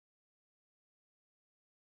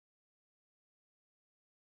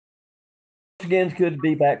Again, it's good to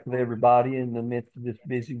be back with everybody in the midst of this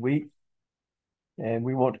busy week. And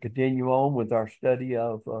we want to continue on with our study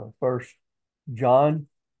of First John.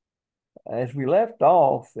 As we left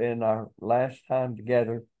off in our last time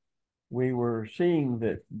together, we were seeing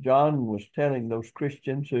that John was telling those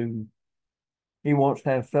Christians who he wants to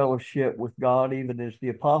have fellowship with God, even as the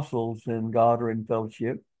apostles and God are in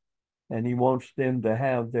fellowship. And he wants them to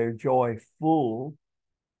have their joy full.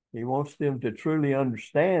 He wants them to truly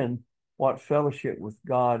understand what fellowship with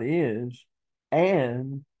God is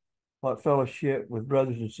and what fellowship with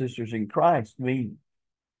brothers and sisters in Christ means.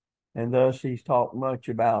 And thus he's talked much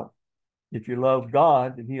about if you love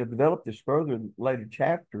God, and he'll develop this further in later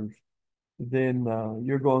chapters, then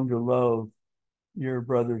you're going to love your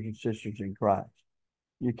brothers and sisters in Christ.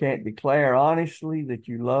 You can't declare honestly that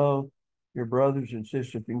you love your brothers and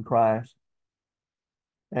sisters in Christ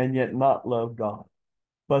and yet not love God.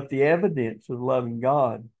 But the evidence of loving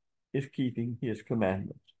God is keeping his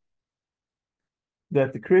commandments.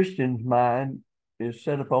 That the Christian's mind is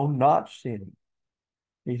set upon not sinning.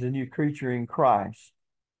 He's a new creature in Christ.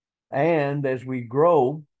 And as we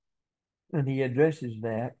grow, and he addresses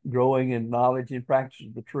that, growing in knowledge and practice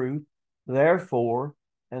of the truth, therefore,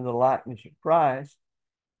 in the likeness of Christ,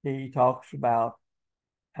 he talks about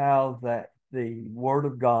how that the Word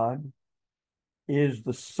of God is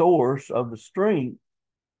the source of the strength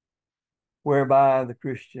whereby the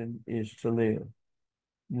Christian is to live.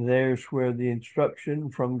 There's where the instruction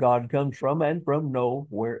from God comes from and from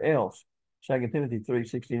nowhere else. 2 Timothy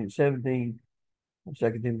 3:16 and 17,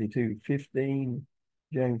 2 Timothy 2:15,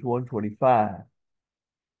 James 1:25.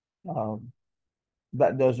 Um,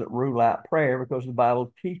 that doesn't rule out prayer because the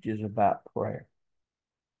Bible teaches about prayer.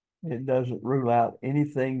 It doesn't rule out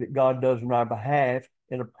anything that God does on our behalf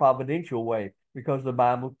in a providential way because the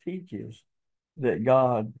Bible teaches that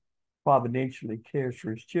God providentially cares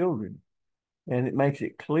for his children. And it makes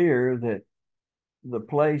it clear that the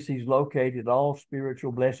place he's located all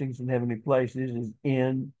spiritual blessings in heavenly places is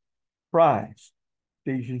in Christ.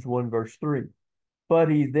 Ephesians 1 verse 3. But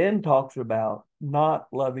he then talks about not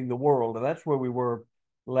loving the world. And that's where we were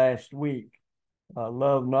last week.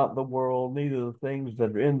 Love not the world, neither the things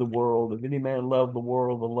that are in the world. If any man love the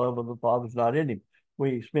world, the love of the Father is not in him.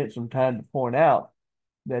 We spent some time to point out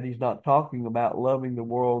that he's not talking about loving the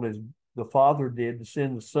world as the Father did to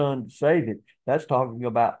send the Son to save it. That's talking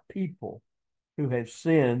about people who have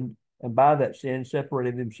sinned and by that sin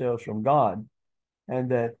separated themselves from God,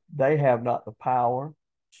 and that they have not the power,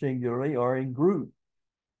 singularly or in group,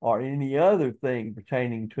 or any other thing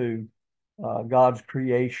pertaining to God's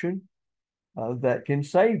creation that can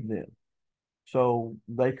save them. So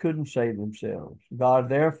they couldn't save themselves. God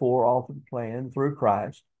therefore offered a plan through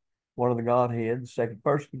Christ, one of the Godhead, the second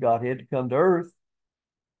person of the Godhead, to come to earth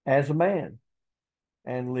as a man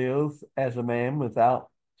and live as a man without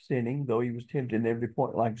sinning, though he was tempted in every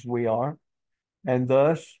point like as we are. And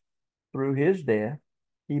thus, through his death,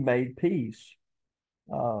 he made peace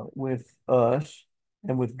with us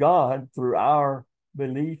and with God through our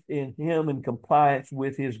belief in him and compliance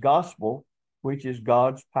with his gospel, which is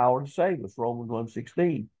God's power to save us, Romans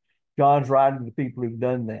 1:16. John's writing to the people who've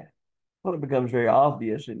done that. Well, it becomes very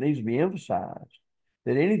obvious, it needs to be emphasized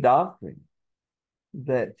that any doctrine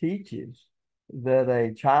that teaches that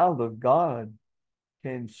a child of God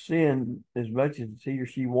can sin as much as he or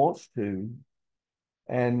she wants to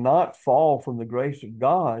and not fall from the grace of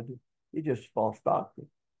God, it's just false doctrine.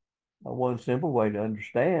 One simple way to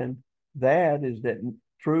understand that is that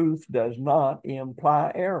truth does not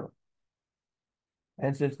imply error.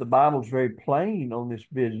 And since the Bible is very plain on this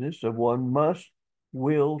business of one must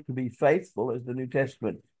will to be faithful, as the New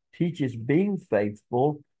Testament teaches being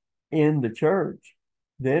faithful in the church,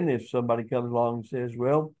 then if somebody comes along and says,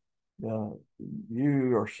 well, uh,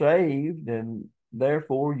 you are saved and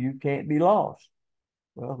therefore you can't be lost.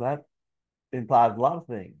 Well, that implies a lot of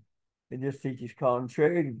things. It just teaches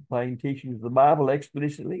contrary to the plain teachings of the Bible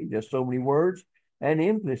explicitly, just so many words, and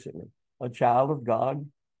implicitly. A child of God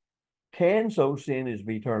can so sin as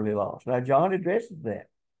be eternally lost. Now, John addresses that.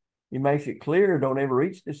 He makes it clear, don't ever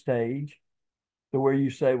reach the stage to where you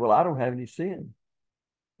say, well, I don't have any sin.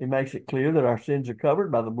 He makes it clear that our sins are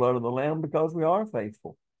covered by the blood of the Lamb because we are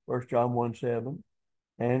faithful. 1 John 1:7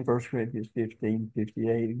 and 1 Corinthians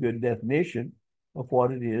 15:58, a good definition of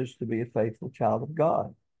what it is to be a faithful child of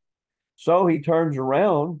God. So he turns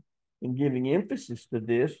around and giving emphasis to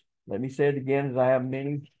this. Let me say it again, as I have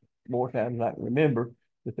many more times I can remember,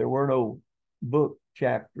 that there were no book,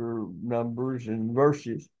 chapter, numbers, and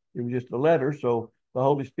verses. It was just a letter. So the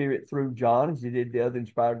Holy Spirit, through John, as he did the other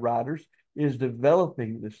inspired writers, is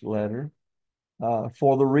developing this letter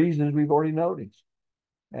for the reasons we've already noticed.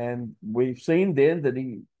 And we've seen then that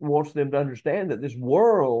he wants them to understand that this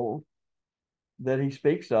world that he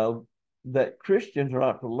speaks of, that Christians are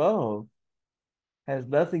not to love, has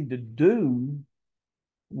nothing to do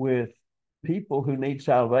with people who need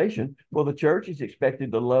salvation. Well, the church is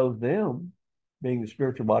expected to love them, being the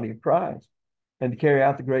spiritual body of Christ, and to carry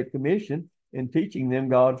out the Great Commission in teaching them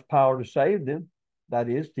God's power to save them. That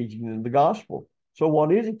is, teaching them the gospel. So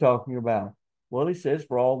what is he talking about? Well, he says,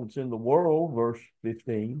 for all that's in the world, verse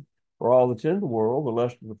 15, for all that's in the world, the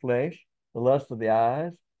lust of the flesh, the lust of the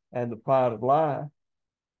eyes, and the pride of life,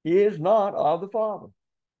 is not of the Father,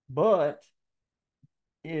 but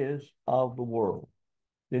is of the world.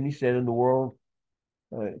 Then he said, in the world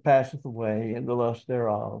passeth away, and the lust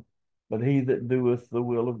thereof, but he that doeth the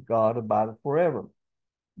will of God abideth forever.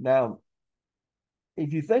 Now,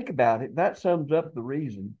 if you think about it, that sums up the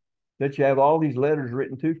reason that you have all these letters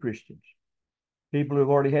written to Christians. People who've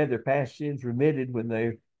already had their past sins remitted when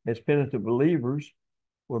they, as penitent believers,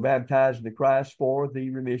 were baptized into Christ for the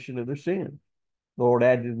remission of their sins. The Lord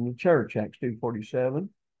added in the church, Acts 2:47.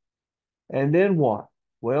 And then what?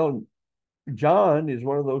 Well, John is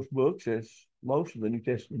one of those books, as most of the New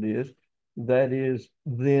Testament is, that is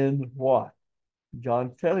then what?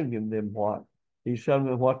 John's telling them what? He's telling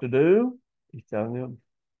them what to do. He's telling them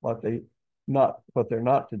what they're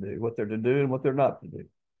not to do, what they're to do and what they're not to do.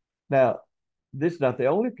 Now, this is not the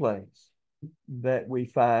only place that we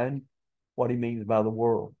find what he means by the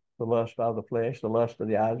world, the lust of the flesh, the lust of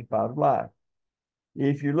the eyes, the pride of life.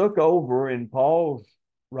 If you look over in Paul's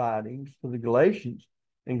writings to the Galatians,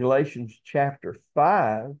 in Galatians chapter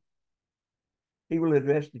 5, he will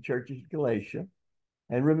address the churches of Galatia.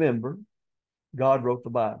 And remember, God wrote the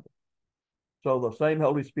Bible. So the same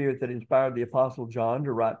Holy Spirit that inspired the Apostle John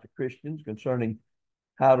to write to Christians concerning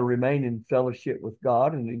how to remain in fellowship with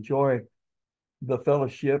God and enjoy the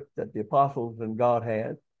fellowship that the apostles and God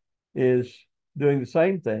had, is doing the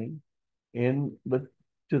same thing to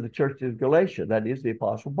the church of Galatia. That is the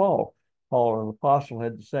Apostle Paul. Paul, an apostle,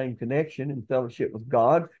 had the same connection and fellowship with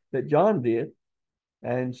God that John did.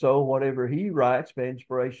 And so whatever he writes by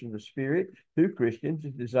inspiration of the Spirit to Christians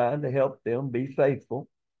is designed to help them be faithful,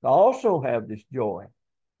 to also have this joy,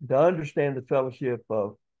 to understand the fellowship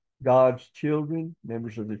of God's children,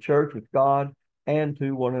 members of the church with God, and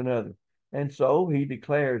to one another. And so he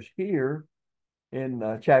declares here in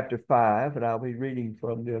chapter 5, and I'll be reading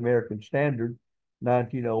from the American Standard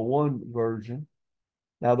 1901 version.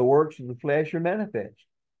 Now the works of the flesh are manifest.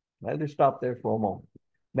 Let us stop there for a moment.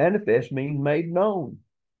 Manifest means made known.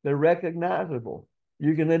 They're recognizable.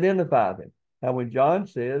 You can identify them. Now, when John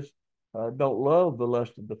says, don't love the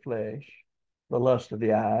lust of the flesh, the lust of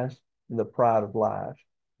the eyes, and the pride of life,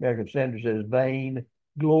 American Standard says vain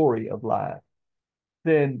glory of life,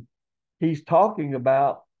 then he's talking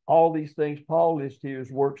about all these things Paul lists here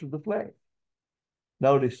as works of the flesh.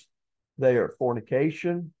 Notice they are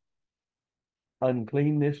fornication,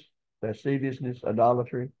 uncleanness, lasciviousness,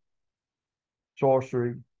 idolatry,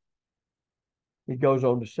 sorcery. He goes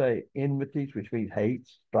on to say enmities, which means hate,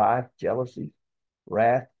 strife, jealousy,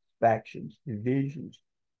 wrath, factions, divisions,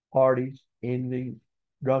 parties, envy,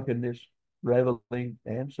 drunkenness, reveling,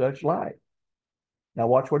 and such like. Now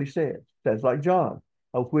watch what he says. It says like John,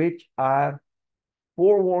 of which I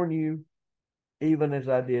forewarn you, even as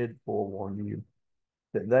I did forewarn you,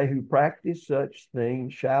 that they who practice such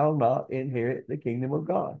things shall not inherit the kingdom of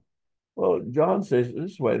God. Well, John says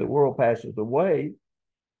this way, the world passes away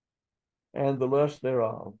and the lust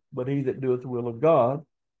thereof, but he that doeth the will of God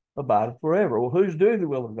abideth forever. Well, who's doing the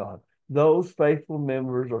will of God? Those faithful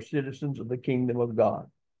members or citizens of the kingdom of God.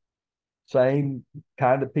 Same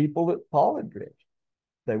kind of people that Paul addressed.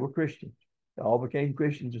 They were Christians. They all became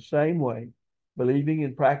Christians the same way, believing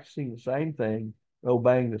and practicing the same thing,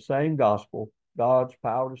 obeying the same gospel, God's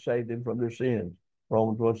power to save them from their sins,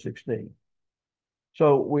 Romans 1:16.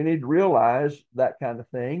 So we need to realize that kind of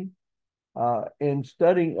thing. In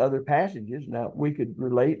studying other passages, now we could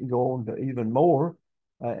relate and go on to even more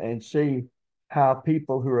and see how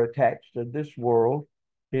people who are attached to this world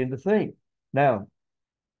tend to think. Now,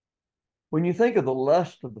 when you think of the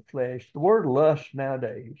lust of the flesh, the word lust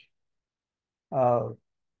nowadays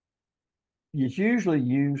is usually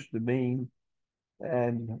used to mean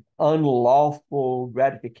an unlawful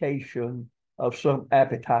gratification of some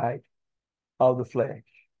appetite of the flesh.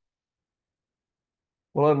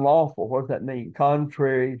 Well, unlawful, what does that mean?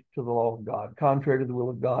 Contrary to the law of God, contrary to the will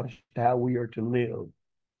of God as to how we are to live,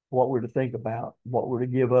 what we're to think about, what we're to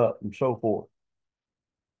give up, and so forth.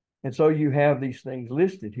 And so you have these things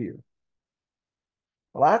listed here.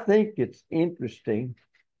 Well, I think it's interesting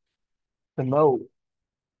to note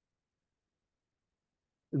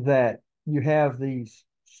that you have these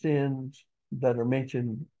sins that are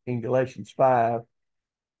mentioned in Galatians 5,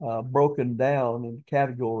 broken down into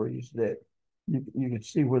categories that you can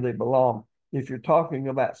see where they belong. If you're talking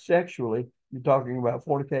about sexually, you're talking about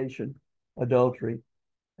fornication, adultery,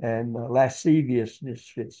 and lasciviousness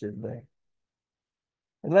fits in there.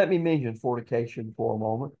 And let me mention fornication for a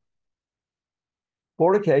moment.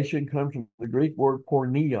 Fornication comes from the Greek word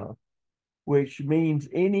porneia, which means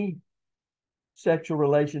any sexual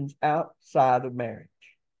relations outside of marriage.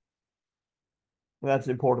 That's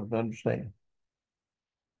important to understand.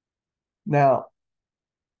 Now,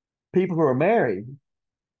 people who are married,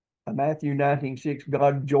 Matthew 19:6,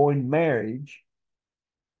 God joined marriage.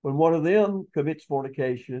 When one of them commits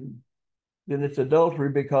fornication, then it's adultery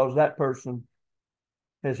because that person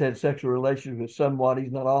has had sexual relations with someone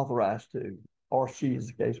he's not authorized to, or she, as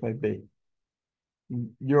the case may be.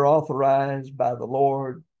 You're authorized by the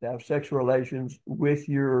Lord to have sexual relations with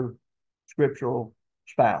your scriptural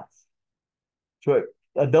spouse. So it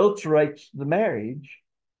adulterates the marriage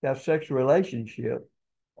to have sexual relationship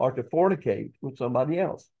or to fornicate with somebody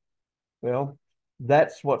else. Well,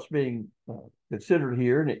 that's what's being considered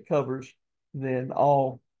here, and it covers then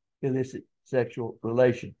all illicit sexual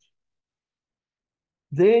relations.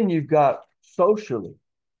 Then you've got socially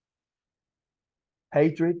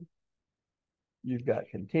hatred, you've got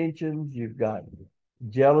contentions, you've got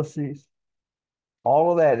jealousies.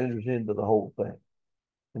 All of that enters into the whole thing.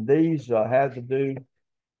 And these have to do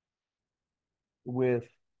with,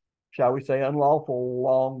 shall we say, unlawful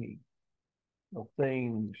longing of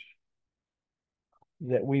things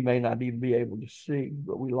that we may not even be able to see,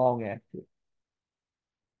 but we long after.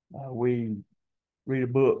 We read a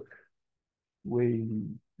book, we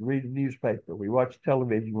read a newspaper, we watch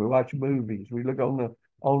television, we watch movies, we look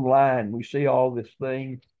online, we see all this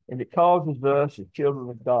thing, and it causes us as children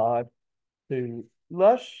of God to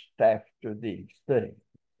lust after these things.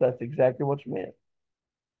 That's exactly what's meant.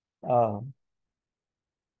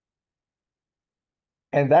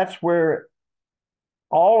 And that's where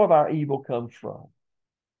all of our evil comes from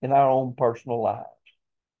in our own personal lives,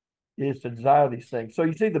 is to desire these things. So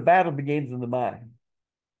you see, the battle begins in the mind.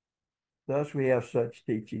 Thus we have such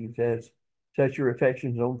teachings as set your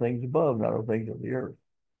affections on things above, not on things of the earth.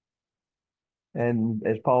 And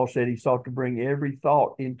as Paul said, he sought to bring every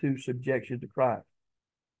thought into subjection to Christ.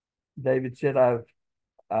 David said,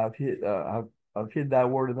 I've hid thy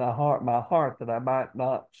word in my heart, that I might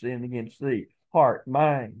not sin against thee. Heart,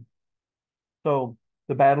 mind. So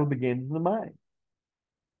the battle begins in the mind.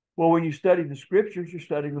 Well, when you study the scriptures, you're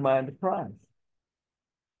studying the mind of Christ.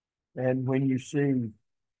 And when you see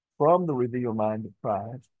from the revealed mind of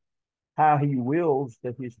Christ how he wills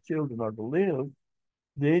that his children are to live,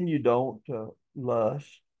 then you don't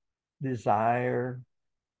lust, desire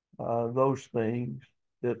those things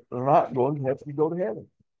that are not going to help you go to heaven.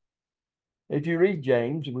 If you read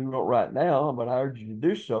James, and we won't right now, but I urge you to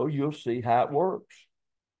do so, you'll see how it works.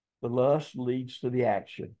 The lust leads to the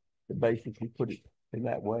action, to basically put it in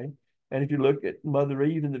that way. And if you look at Mother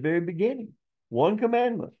Eve in the very beginning, one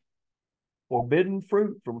commandment, forbidden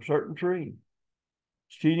fruit from a certain tree.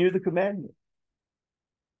 She knew the commandment.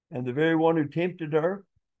 And the very one who tempted her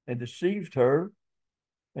and deceived her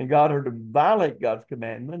and got her to violate God's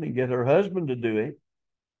commandment and get her husband to do it,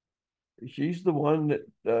 she's the one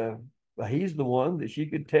that, he's the one that she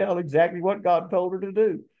could tell exactly what God told her to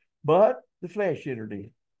do. But the flesh entered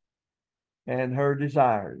in, and her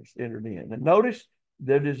desires entered in. And notice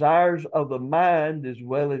the desires of the mind as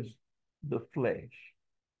well as the flesh.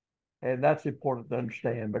 And that's important to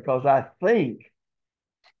understand, because I think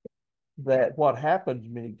that what happens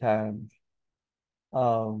many times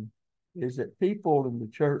is that people in the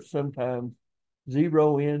church sometimes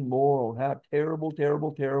zero in more on how terrible,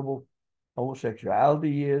 terrible, terrible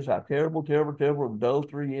homosexuality is, how terrible, terrible, terrible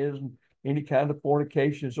adultery is, and any kind of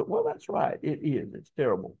fornication. So, well, that's right. It is. It's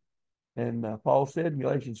terrible. And Paul said in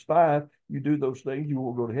Galatians 5, you do those things, you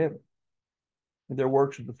will go to heaven. And they're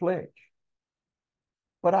works of the flesh.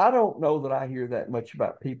 But I don't know that I hear that much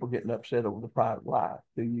about people getting upset over the private life.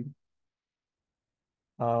 Do you?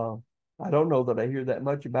 I don't know that I hear that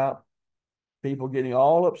much about people getting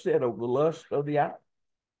all upset over the lust of the eye.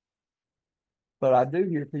 But I do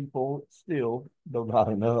hear people still, though not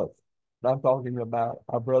enough. I'm talking about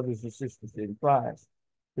our brothers and sisters in Christ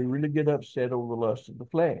who really get upset over the lust of the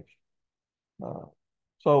flesh.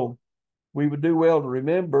 So we would do well to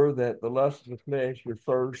remember that the lust of the flesh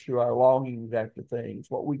refers to our longings after things,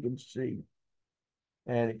 what we can see.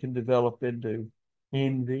 And it can develop into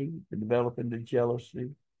envy, it can develop into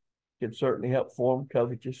jealousy, it can certainly help form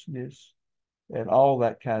covetousness and all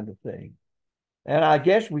that kind of thing. And I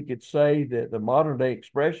guess we could say that the modern day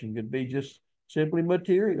expression could be just simply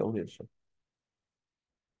materialism.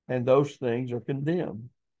 And those things are condemned.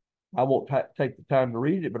 I won't take the time to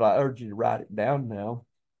read it, but I urge you to write it down now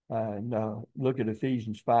and look at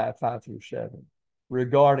Ephesians 5 through 7,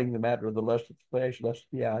 regarding the matter of the lust of the flesh, lust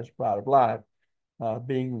of the eyes, pride of life,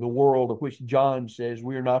 being the world of which John says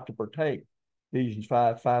we are not to partake. Ephesians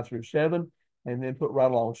 5 through 7, and then put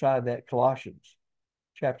right alongside that Colossians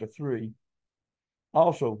chapter 3,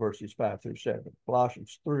 also verses 5 through 7.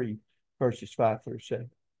 Colossians 3, verses 5 through 7.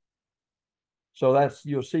 So that's,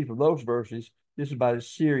 you'll see from those verses, this is about as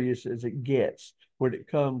serious as it gets when it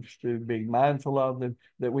comes to being mindful of them,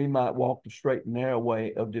 that we might walk the straight and narrow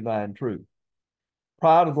way of divine truth.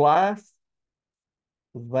 Pride of life,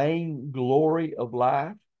 vain glory of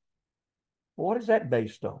life. What is that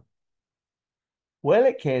based on? Well,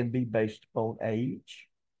 it can be based upon age,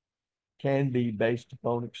 can be based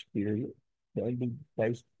upon experience, can be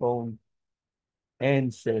based upon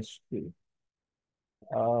ancestry,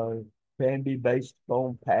 can be based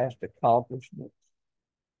upon past accomplishments,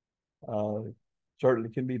 certainly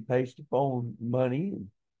can be based upon money and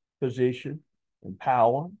position and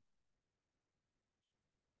power.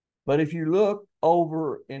 But if you look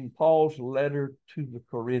over in Paul's letter to the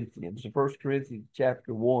Corinthians, the 1 Corinthians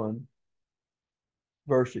chapter 1,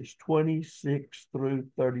 verses 26 through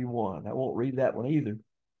 31. I won't read that one either.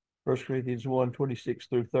 1 Corinthians 1, 26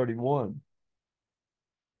 through 31.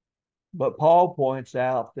 But Paul points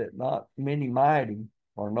out that not many mighty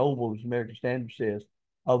or noble, as American Standard says,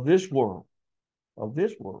 of this world.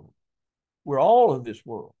 We're all of this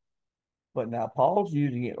world. But now Paul's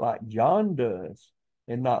using it like John does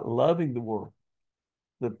and not loving the world,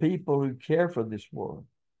 the people who care for this world.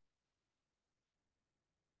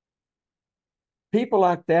 People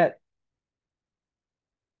like that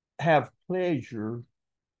have pleasure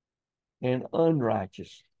in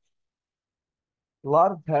unrighteousness. A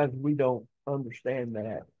lot of times we don't understand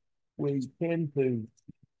that. We tend to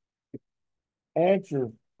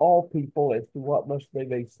answer all people as to what must they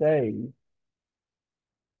be saved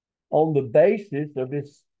on the basis of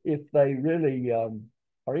this, if they really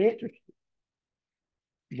are interested.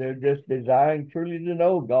 They're just desiring truly to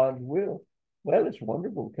know God's will. Well, it's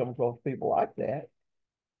wonderful to come across people like that.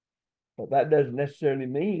 But that doesn't necessarily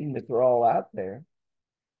mean that they're all out there.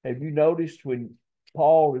 Have you noticed when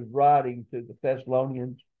Paul is writing to the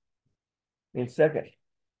Thessalonians in 2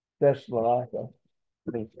 Thessalonica,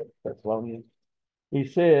 Thessalonians, he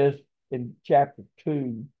says in chapter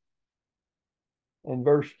 2 and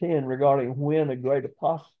verse 10 regarding when a great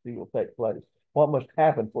apostasy will take place, what must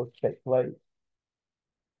happen for it to take place.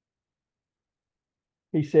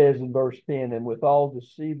 He says in verse 10, and with all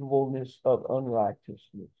deceivableness of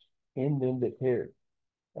unrighteousness in them that perish.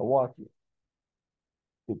 Now watch it.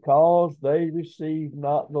 Because they receive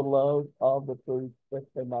not the love of the truth that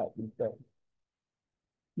they might be saved.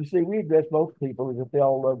 You see, we address most people as if they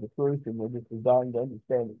all love the truth and they're just designed to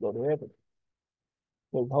understand it, go to heaven.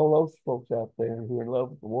 There's a whole host of folks out there who are in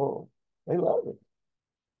love with the world. They love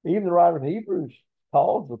it. Even the writer of Hebrews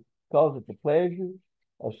calls it the pleasures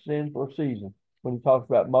of sin for a season, when he talks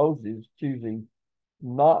about Moses choosing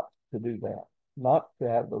not to do that, not to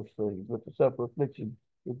have those things, but to suffer affliction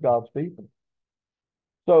with God's people.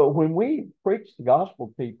 So when we preach the gospel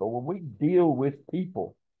to people, when we deal with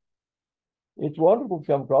people, it's wonderful to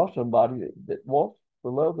come across somebody that wants to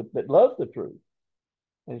love it, that loves the truth,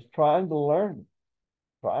 and is trying to learn it,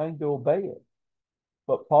 trying to obey it.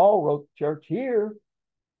 But Paul wrote the church here,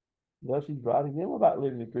 thus he's writing them about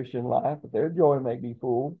living the Christian life, that their joy may be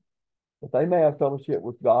full, that they may have fellowship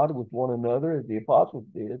with God and with one another, as the apostles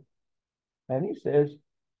did. And he says,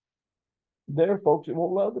 there are folks that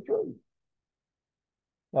won't love the truth.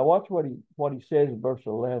 Now watch what he says in verse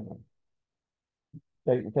 11.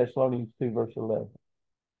 2 Thessalonians 2, verse 11.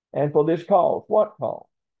 And for this cause, what cause?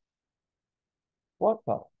 What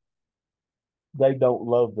cause? They don't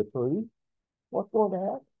love the truth. What's going to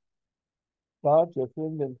happen? God shall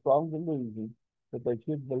send them strong delusion that they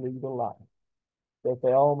should believe a lie, that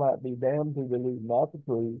they all might be damned who believe not the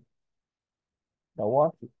truth. Now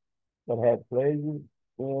watch it. But have pleasure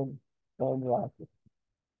in unrighteousness.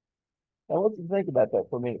 Now let's think about that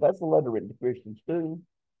for a minute. That's a letter written to Christians too,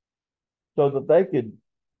 so that they could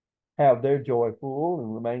have their joy full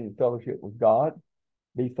and remain in fellowship with God,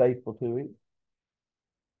 be faithful to it.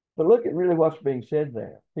 But look at really what's being said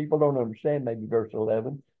there. People don't understand maybe verse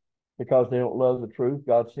 11 because they don't love the truth.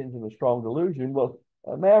 God sends them a strong delusion. Well,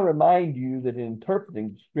 may I remind you that in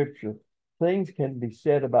interpreting Scripture, things can be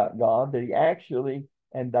said about God that he actually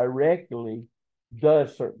and directly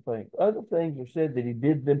does certain things. Other things are said that he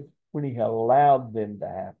did them when he allowed them to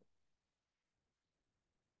happen.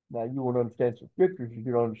 Now, you want to understand some scriptures,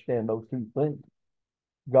 you don't understand those two things.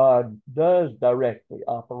 God does directly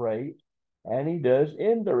operate, and he does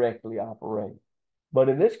indirectly operate. But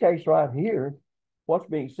in this case right here, what's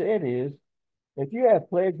being said is, if you have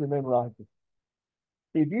pleasure in unrighteousness,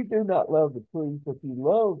 if you do not love the truth, if you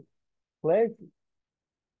love pleasure,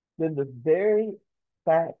 then the very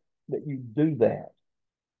fact that you do that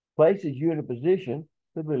places you in a position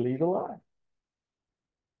to believe a lie.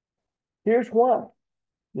 Here's why.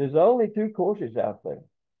 There's only two courses out there,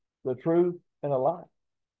 the truth and a lie.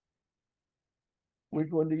 Which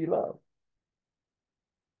one do you love?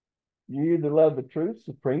 You either love the truth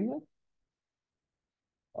supremely,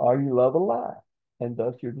 or you love a lie, and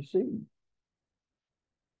thus you're deceived.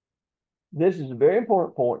 This is a very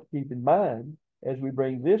important point to keep in mind as we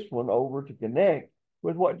bring this one over to connect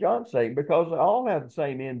with what John's saying, because they all have the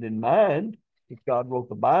same end in mind. If God wrote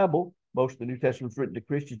the Bible, most of the New Testament's written to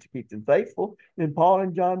Christians to keep them faithful, then Paul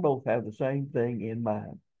and John both have the same thing in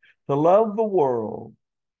mind. To love the world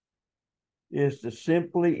is to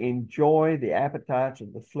simply enjoy the appetites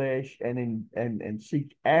of the flesh and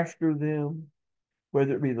seek after them,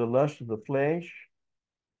 whether it be the lust of the flesh,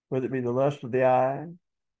 whether it be the lust of the eye,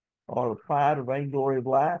 or the pride or vainglory of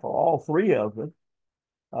life, or all three of them.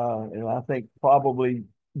 And I think probably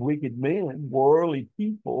wicked men, worldly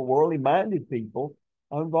people, worldly minded people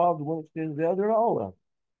are involved in one extent or the other in all of them.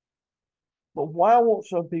 But why won't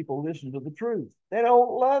some people listen to the truth? They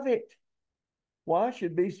don't love it. Why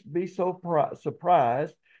should be so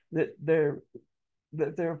surprised that there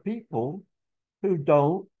are people who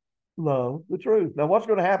don't love the truth? Now, what's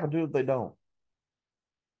going to happen to them if they don't?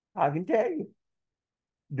 I can tell you.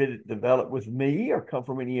 Did it develop with me or come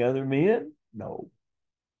from any other men? No.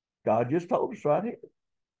 God just told us right here.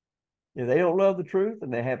 If they don't love the truth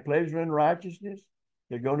and they have pleasure in righteousness,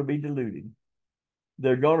 they're going to be deluded.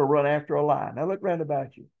 They're going to run after a lie. Now look round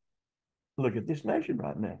about you. Look at this nation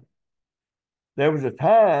right now. There was a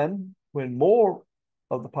time when more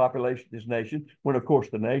of the population of this nation, when of course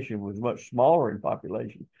the nation was much smaller in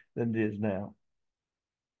population than it is now,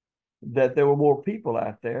 that there were more people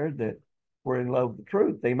out there that were in love with the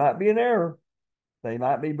truth. They might be in error. They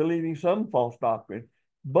might be believing some false doctrine.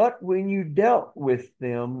 But when you dealt with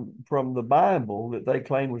them from the Bible that they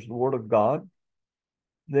claimed was the Word of God,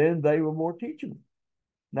 then they were more teachable.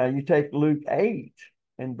 Now you take Luke 8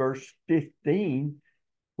 and verse 15,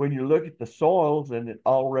 when you look at the soils, and it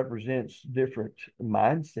all represents different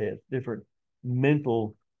mindsets, different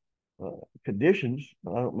mental conditions.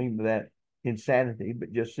 I don't mean that insanity,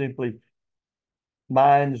 but just simply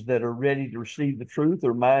minds that are ready to receive the truth,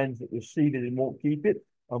 or minds that receive it and won't keep it,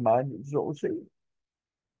 or minds that don't receive it.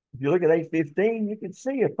 If you look at 8:15, you can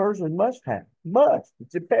see a person must,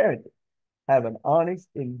 it's imperative, have an honest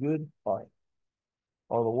and good heart,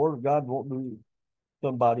 or the Word of God won't do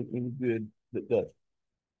somebody any good that does.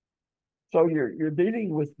 So you're dealing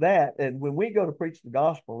with that. And when we go to preach the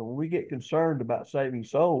gospel and when we get concerned about saving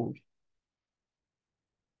souls,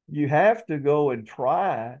 you have to go and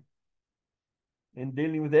try in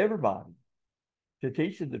dealing with everybody to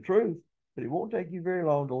teach them the truth, but it won't take you very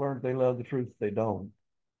long to learn if they love the truth if they don't.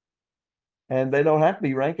 And they don't have to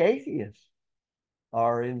be rank atheists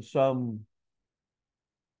or in some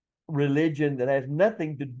religion that has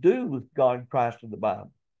nothing to do with God, Christ, and the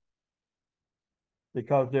Bible.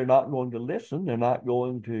 Because they're not going to listen. They're not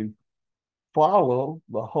going to follow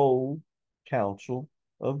the whole counsel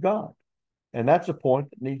of God. And that's a point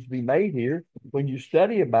that needs to be made here when you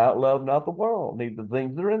study about love not the world, neither the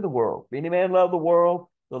things that are in the world. If any man love the world,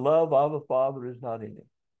 the love of the Father is not in him.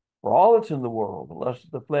 For all that's in the world, the lust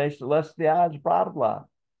of the flesh, the lust of the eyes, the pride of life,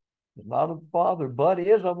 is not of the Father, but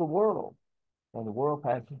is of the world. And the world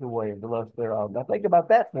passes away and the lust thereof. Now think about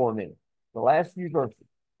that for a minute. The last few verses.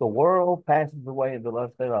 The world passes away and the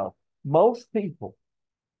lust thereof. Most people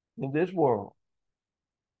in this world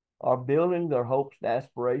are building their hopes and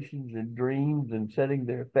aspirations and dreams and setting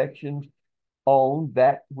their affections on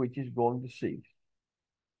that which is going to cease.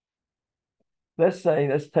 Let's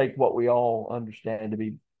take what we all understand to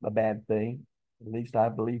be a bad thing. At least I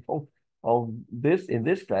believe on this, in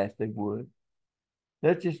this class they would.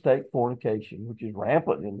 Let's just take fornication, which is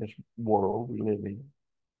rampant in this world we live in.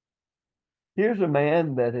 Here's a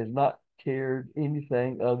man that has not cared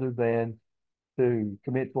anything other than to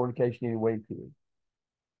commit fornication any way he could.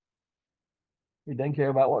 He doesn't care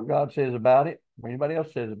about what God says about it, or anybody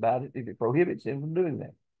else says about it, if it prohibits him from doing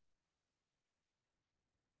that.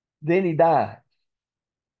 Then he dies.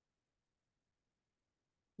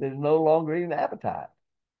 There's no longer even appetite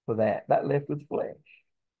for that. That left with flesh.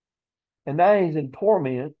 And now he's in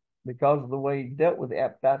torment because of the way he dealt with the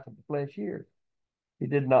appetites of the flesh here. He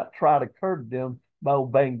did not try to curb them by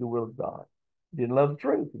obeying the will of God. He didn't love the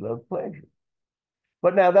truth. He loved pleasure.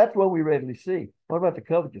 But now that's what we readily see. What about the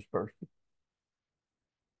covetous person?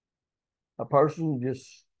 A person just,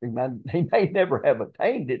 he may never have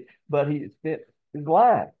attained it, but he spent his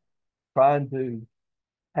life trying to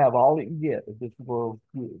have all he can get of this world's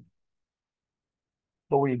good.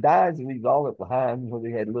 But when he dies, he leaves all that behind, whether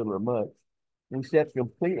he had little or much. And he steps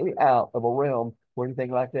completely out of a realm where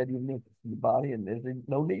anything like that even exists in the body, and there's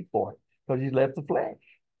no need for it because he's left the flesh.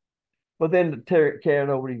 But then to carry it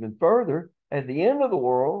over even further, at the end of the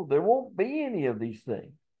world, there won't be any of these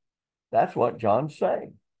things. That's what John's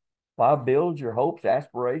saying. Why build your hopes,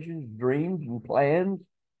 aspirations, dreams, and plans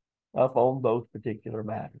upon those particular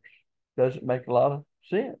matters? Doesn't make a lot of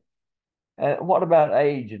sense. And what about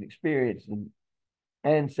age and experience and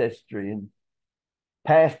ancestry and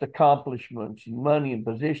past accomplishments and money and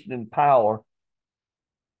position and power?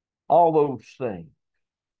 All those things.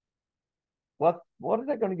 What is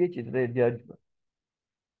that going to get you to the judgment?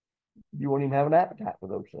 You won't even have an appetite for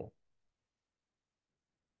those things.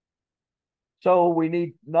 So we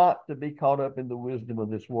need not to be caught up in the wisdom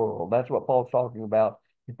of this world. That's what Paul's talking about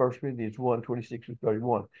in 1 Corinthians 1, 26 and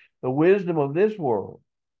 31. The wisdom of this world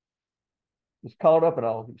is caught up in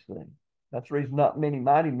all these things. That's the reason not many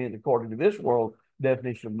mighty men, according to this world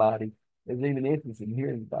definition of mighty, is even interested in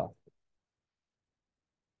hearing the gospel.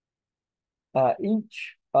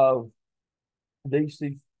 Each of these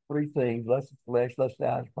three things, lust of flesh, lust of the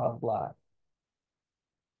eyes, pride of life,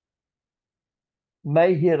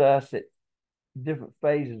 may hit us at different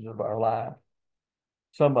phases of our life,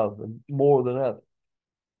 some of them more than others.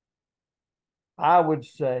 I would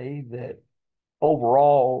say that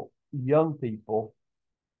overall, young people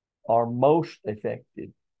are most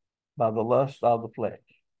affected by the lust of the flesh.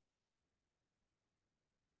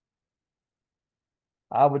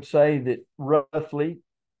 I would say that roughly,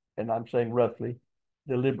 and I'm saying roughly,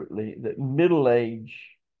 deliberately, that middle-aged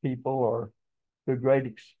people are, to a great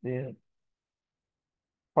extent,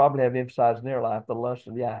 probably have emphasized in their life the lust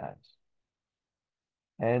of the eyes.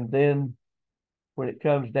 And then when it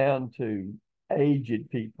comes down to aged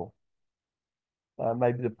people,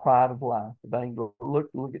 maybe the pride of life, the anger,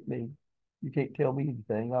 look at me. You can't tell me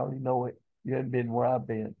anything. I already know it. You haven't been where I've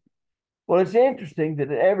been. Well, it's interesting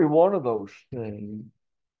that every one of those things,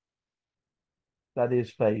 that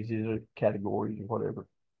is phases or categories or whatever,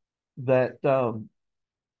 that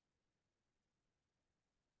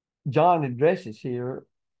John addresses here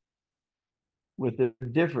with the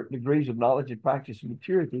different degrees of knowledge and practice and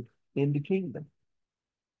maturity in the kingdom.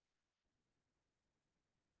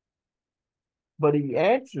 But he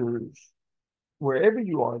answers wherever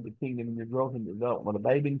you are in the kingdom in your growth and development, a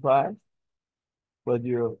babe in Christ, whether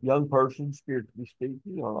you're a young person, spiritually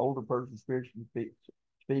speaking, or an older person, spiritually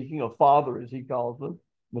speaking, a father, as he calls them,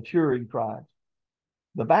 mature in Christ.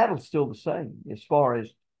 The battle's still the same as far as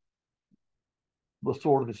the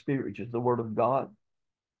sword of the Spirit, which is the word of God,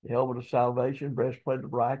 the helmet of salvation, breastplate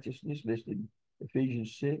of righteousness, listed in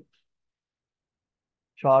Ephesians 6,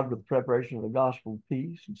 shod with the preparation of the gospel of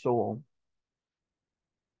peace, and so on.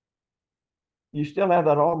 You still have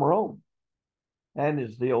that armor on. And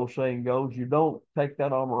as the old saying goes, you don't take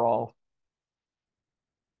that armor off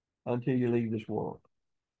until you leave this world.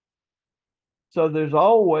 So there's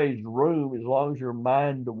always room, as long as your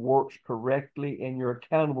mind works correctly and you're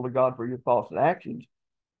accountable to God for your thoughts and actions,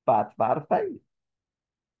 fight the fight of faith.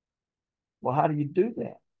 Well, how do you do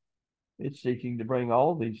that? It's seeking to bring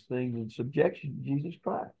all these things in subjection to Jesus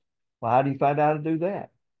Christ. Well, how do you find out to do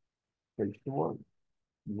that? Preach the word.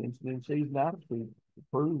 Convince in season, out of season,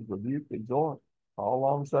 reprove, rebuke, exhort, all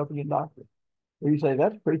long suffering and doctrine. Well, you say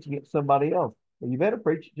that's preaching it to somebody else. Well, you better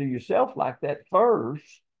preach it to yourself like that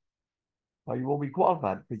first, or you won't be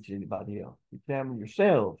qualified to preach to anybody else. Examine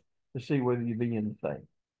yourselves to see whether you be in the faith.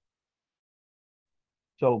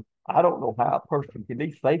 So I don't know how a person can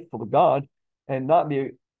be faithful to God and not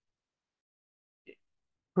be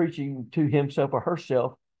preaching to himself or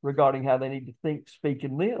herself regarding how they need to think, speak,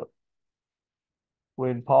 and live.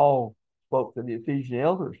 When Paul spoke to the Ephesian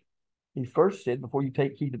elders, he first said, before you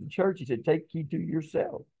take heed to the church, he said, take heed to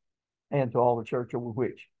yourself and to all the church over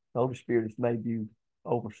which the Holy Spirit has made you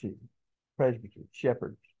overseers, presbyters,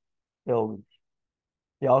 shepherds, elders.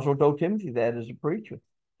 He also told Timothy that as a preacher,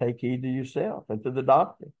 take heed to yourself and to the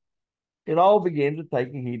doctrine. It all begins with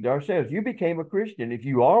taking heed to ourselves. You became a Christian if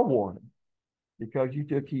you are warned because you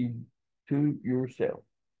took heed to yourself.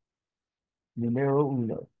 Numero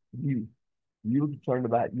uno, you. You're concerned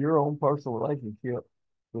about your own personal relationship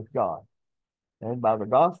with God. And by the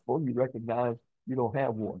gospel, you recognize you don't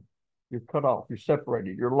have one. You're cut off. You're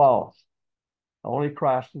separated. You're lost. Only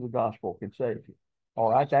Christ through the gospel can save you.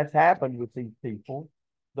 All right, that's happened with these people.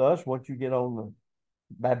 Thus, once you get on the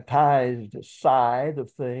baptized side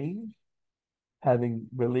of things, having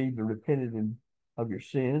believed and repented of your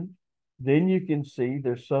sin, then you can see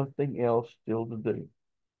there's something else still to do.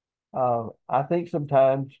 I think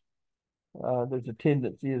sometimes there's a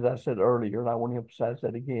tendency, as I said earlier, and I want to emphasize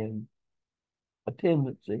that again, a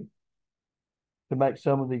tendency to make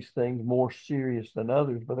some of these things more serious than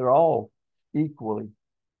others, but they're all equally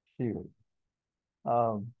serious.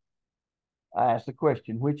 Um, I asked the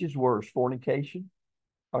question, which is worse, fornication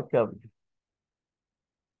or coveting?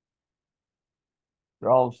 They're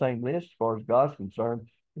all on the same list as far as God's concerned,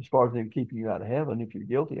 as far as them keeping you out of heaven if you're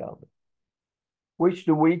guilty of it. Which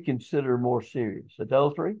do we consider more serious,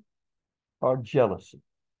 adultery or jealousy?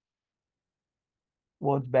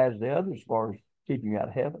 One's bad as the other as far as keeping you out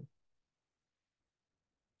of heaven.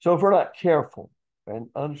 So if we're not careful, and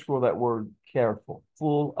underscore that word careful,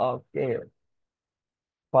 full of care,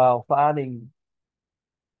 while fighting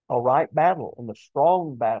a right battle and a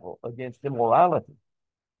strong battle against immorality,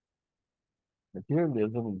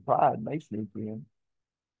 materialism and pride may sneak in,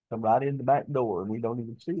 come right in the back door, and we don't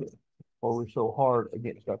even see it, or we're so hard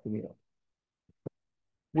against something else.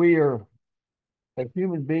 We are, as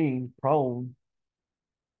human beings, prone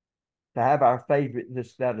to have our favorite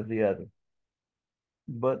this, that, or the other.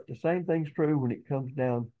 But the same thing's true when it comes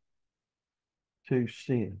down to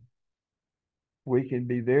sin. We can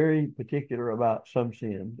be very particular about some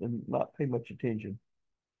sins and not pay much attention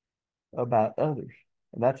about others.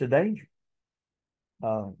 And that's a danger.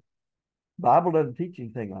 Bible doesn't teach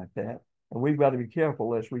anything like that. And we've got to be careful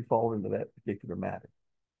lest we fall into that particular matter.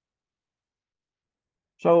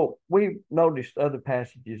 So we noticed other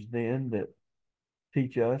passages then that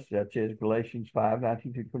teach us, such as Galatians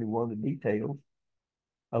 5:19-21, the details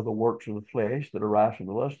of the works of the flesh that arise from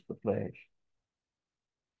the lust of the flesh.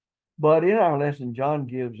 But in our lesson, John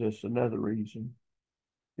gives us another reason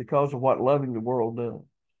because of what loving the world does.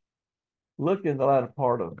 Look in the latter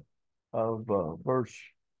part of verse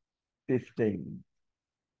 15.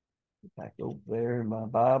 Back over there in my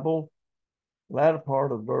Bible, latter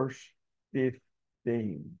part of verse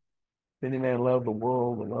 15. If any man love the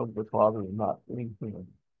world, the love of the Father is not in him.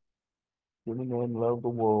 If any man love the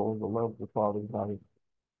world, the love of the Father is not in him.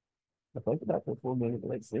 Now think about that for a minute,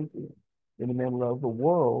 let's think it. If any man love the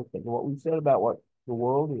world, think of what we said about what the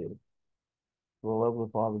world is. The love of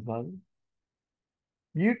the Father is not in him.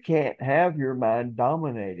 You can't have your mind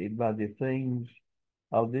dominated by the things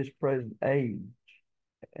of this present age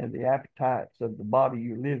and the appetites of the body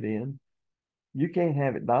you live in. You can't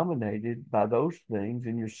have it dominated by those things,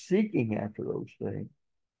 and you're seeking after those things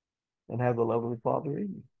and have the love of the Father in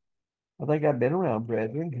you. I think I've been around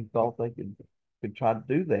brethren who thought they could try to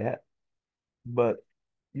do that, but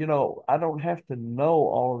I don't have to know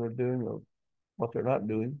all they're doing or what they're not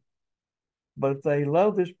doing. But if they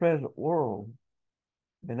love this present world,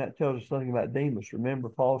 and that tells us something about Demas. Remember,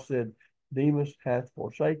 Paul said, Demas hath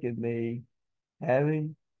forsaken me,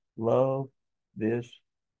 having loved this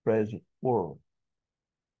present world.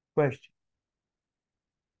 Question.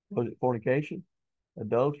 Was it fornication,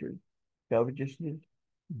 adultery, covetousness,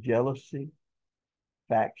 jealousy,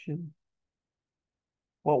 faction?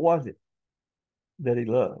 What was it that he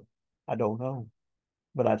loved? I don't know.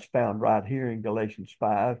 But that's found right here in Galatians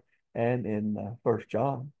 5 and in 1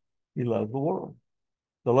 John. He loved the world.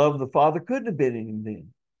 The love of the Father couldn't have been in him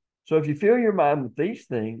then. So if you fill your mind with these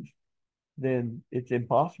things, then it's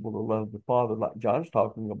impossible to love the Father like John's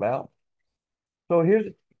talking about. So there's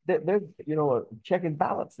a check and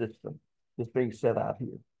balance system that's being set out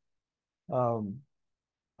here.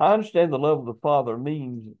 I understand the love of the Father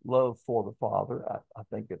means love for the Father. I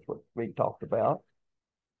think that's what we talked about.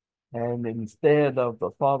 And instead of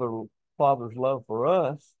the Father's love for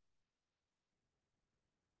us,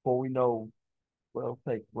 for we know, well,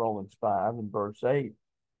 take Romans 5 and verse 8,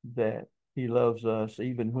 that he loves us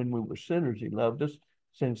even when we were sinners. He loved us,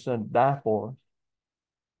 sent his son to die for us.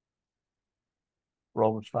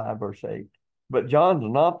 Romans 5 verse 8. But John's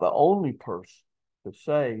not the only person to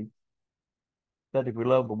say that if we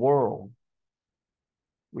love the world,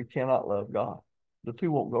 we cannot love God. The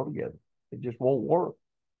two won't go together. It just won't work.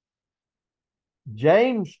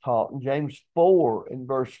 James taught in James 4 in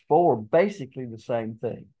verse 4 basically the same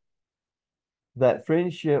thing. That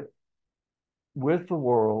friendship with the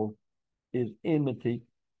world is enmity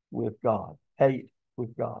with God, hate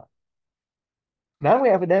with God. Now we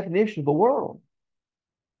have a definition of the world.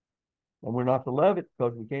 And we're not to love it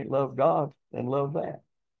because we can't love God and love that.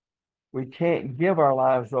 We can't give our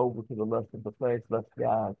lives over to the lust of the flesh, lust of the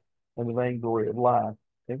eyes, and the vainglory of life.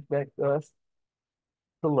 Expect us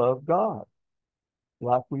to love God.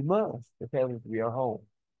 like we must, if heaven to be our home.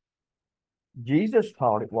 Jesus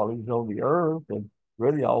taught it while he was on the earth, and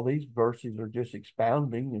really all these verses are just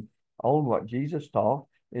expounding on what Jesus taught.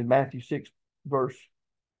 In Matthew 6, verse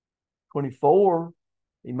 24,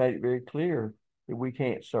 he made it very clear that we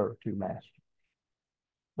can't serve two masters.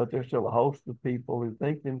 But there's still a host of people who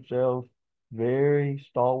think themselves very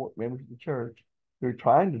stalwart members of the church who are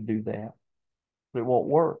trying to do that, but it won't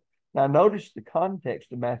work. Now, notice the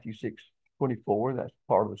context of Matthew 6:24. That's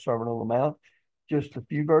part of the Sermon on the Mount. Just a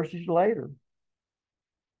few verses later,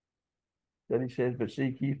 that he says, "But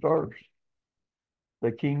seek ye first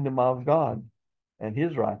the kingdom of God and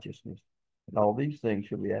his righteousness, and all these things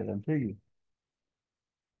shall be added unto you."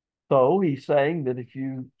 So he's saying that if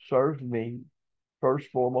you serve me first,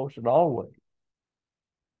 foremost, and always,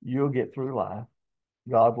 you'll get through life.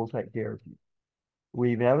 God will take care of you.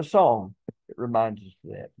 We even have a song that reminds us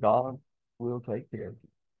of that. God will take care of you.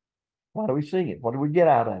 Why do we sing it? What do we get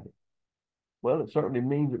out of it? Well, it certainly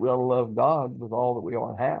means that we ought to love God with all that we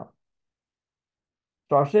ought to have.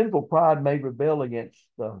 So our sinful pride may rebel against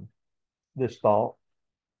this thought,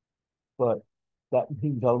 but that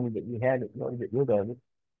means only that we have it, not get rid of it.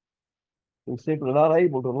 We're simply not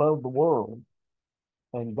able to love the world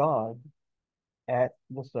and God at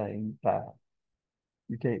the same time.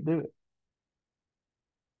 You can't do it.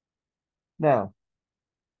 Now,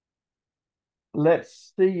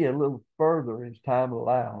 let's see a little further as time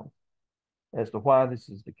allows as to why this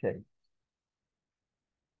is the case.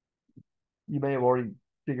 You may have already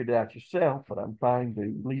figured it out yourself, but I'm trying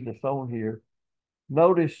to lead us on here.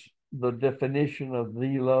 Notice the definition of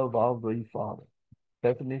the love of the Father.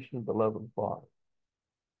 Definition of the love of the Father.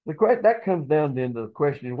 That comes down then to the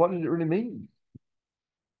question, what does it really mean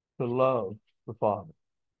to love the Father?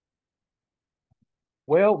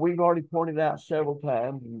 Well, we've already pointed out several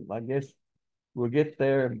times, and I guess we'll get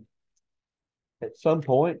there at some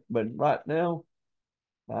point, but right now,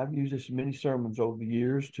 I've used this in many sermons over the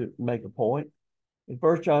years to make a point. In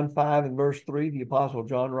 1 John 5 and verse 3, the Apostle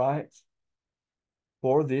John writes,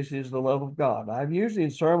 "For this is the love of God." I've usually in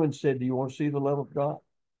sermons said, do you want to see the love of God?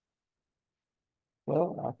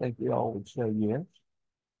 Well, I think we all would say yes.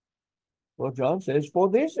 Well, John says, "For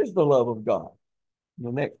this is the love of God." And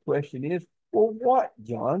the next question is, well, what,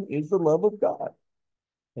 John, is the love of God?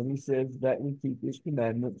 And he says that we keep his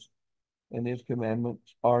commandments, and his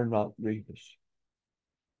commandments are not grievous.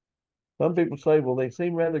 Some people say, well, they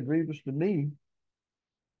seem rather grievous to me.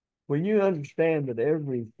 When you understand that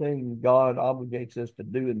everything God obligates us to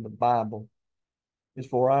do in the Bible is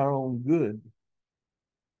for our own good,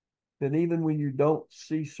 then even when you don't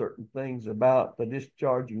see certain things about the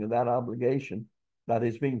discharging of that obligation, that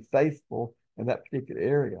is being faithful in that particular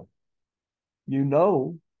area, you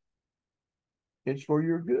know it's for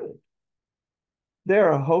your good. There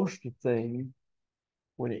are a host of things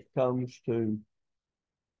when it comes to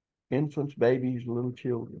infants, babies, little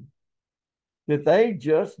children, that they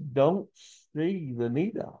just don't see the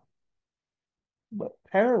need of. But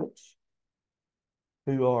parents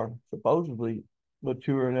who are supposedly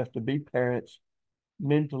mature enough to be parents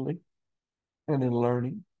mentally and in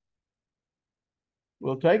learning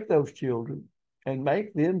will take those children and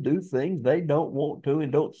make them do things they don't want to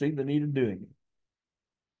and don't see the need of doing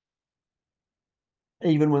it.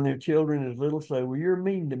 Even when their children is little, say, well, you're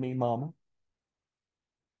mean to me, Mama.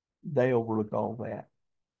 They overlook all that.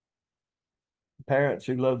 Parents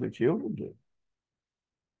who love their children do.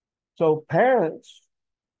 So parents,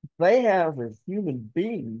 they have, as human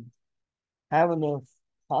beings, have enough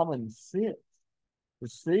common sense to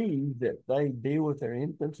see that they deal with their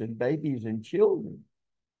infants and babies and children,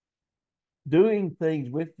 doing things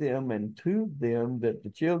with them and to them that the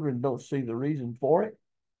children don't see the reason for it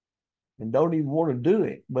and don't even want to do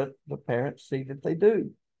it, but the parents see that they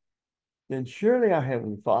do. Then surely our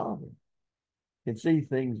Heavenly Father can see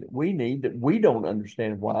things that we need that we don't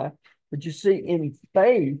understand why, but you see, in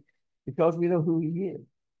faith, because we know who He is,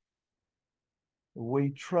 we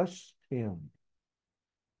trust Him.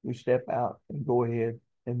 We step out and go ahead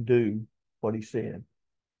and do what He said,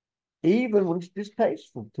 even when it's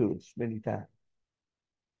distasteful to us many times.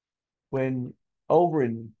 When over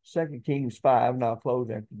in 2 Kings 5, and I'll close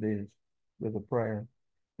after this with a prayer.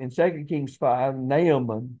 In 2 Kings 5,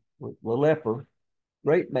 Naaman, the leper,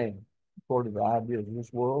 great man, according to the ideas of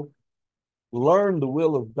this world, learned the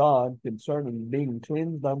will of God concerning being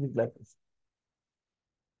cleansed of his leprosy.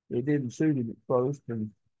 It didn't suit him at first,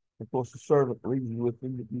 and of course the servant reasoned with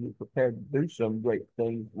him that he was prepared to do some great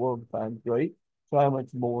things the world finds great. So how much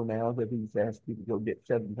more now that he's asked you to go get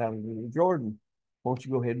 7 times in the Jordan? Won't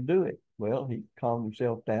you go ahead and do it? Well, he calmed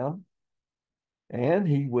himself down, and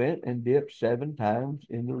he went and dipped 7 times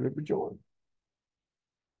in the River Jordan.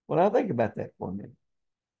 Well, now think about that for a minute.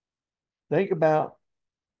 Think about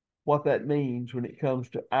what that means when it comes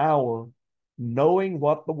to our knowing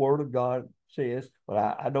what the Word of God says, but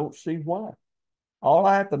I don't see why. All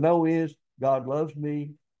I have to know is God loves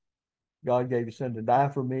me. God gave His Son to die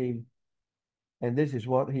for me. And this is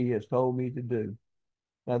what He has told me to do.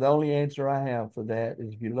 Now, the only answer I have for that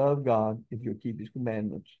is if you love God, if you'll keep His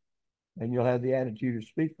commandments, and you'll have the attitude to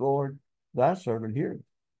speak, Lord, thy servant heareth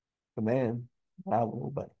command, I will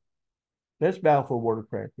obey. Let's bow for a word of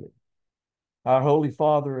prayer, please. Our Holy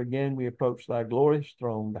Father, again we approach thy glorious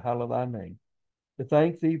throne to hallow thy name, to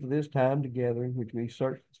thank thee for this time together in which we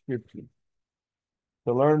search the Scripture,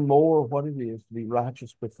 to learn more of what it is to be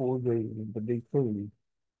righteous before thee and to be truly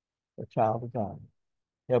a child of God.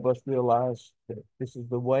 Help us realize that this is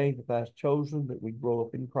the way that thou hast chosen, that we grow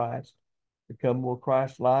up in Christ, become more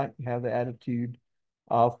Christ-like, have the attitude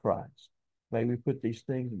of Christ. May we put these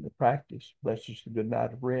things into practice. Bless us a good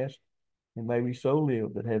night of rest, and may we so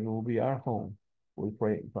live that heaven will be our home. We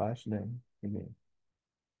pray in Christ's name. Amen.